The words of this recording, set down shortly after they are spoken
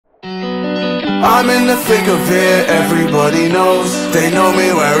I'm in the thick of it, everybody knows. They know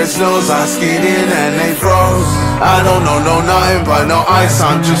me where it snows, I skied in and they froze. I don't know nothing but no ice,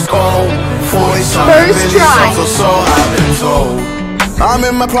 I'm just cold. 40-something million songs or so I've been told. I'm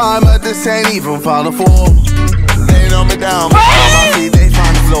in my prime, but this ain't even Final Four. They know me down, but on my feet they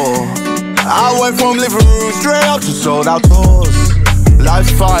find the floor. I went from living room straight up to sold out tours.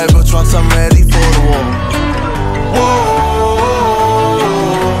 Life's fire, but once I'm ready for the war. Whoa.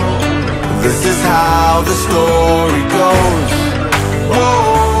 This is how the story goes.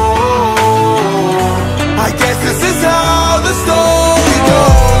 Whoa, I guess this is how the story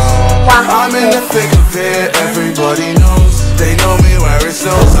goes. I'm in the thick of it, everybody knows. They know me where it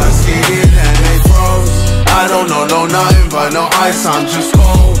snows, I skied in and they froze. I don't know nothing but no ice, I'm just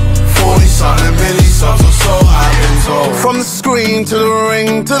cold. 40-something million songs or so I've been told. From the screen to the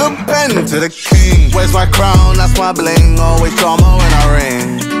ring, to the pen, to the king. Where's my crown, that's my bling. Always drama when I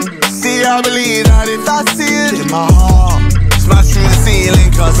ring. See, I believe that if I see it in my heart, smash through the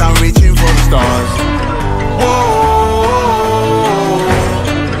ceiling cause I'm reaching for the stars. Whoa,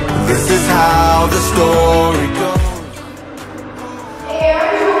 this is how the story goes.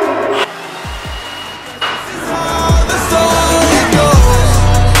 This is how the story goes.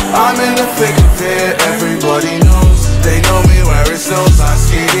 I'm in the thick of it, everybody knows. They know me where it snows, I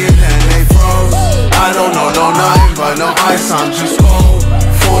skied in and they froze. I don't know nothing but no ice, I'm just cold.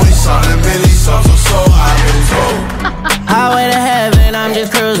 40-something million songs or so I've been told. Highway to heaven, I'm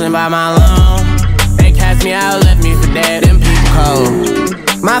just cruising by my lone. They cast me out, left me for dead, them people cold.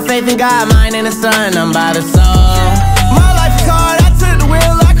 My faith in God, mine in the sun, I'm by the soul. My life is hard, I took the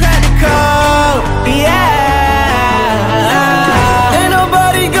wheel, I cracked the code. Yeah. Ain't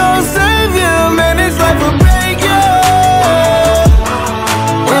nobody gon' save you, man, this life will break you.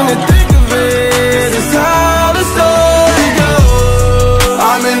 In the thick of it, it's how the story goes.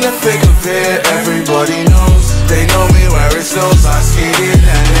 I'm in the thick of it, everybody knows. They know me where it snows, I skied in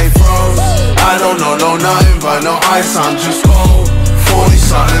and they froze. I don't know nothing but no ice, I'm just cold.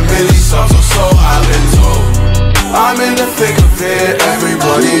 40-something million songs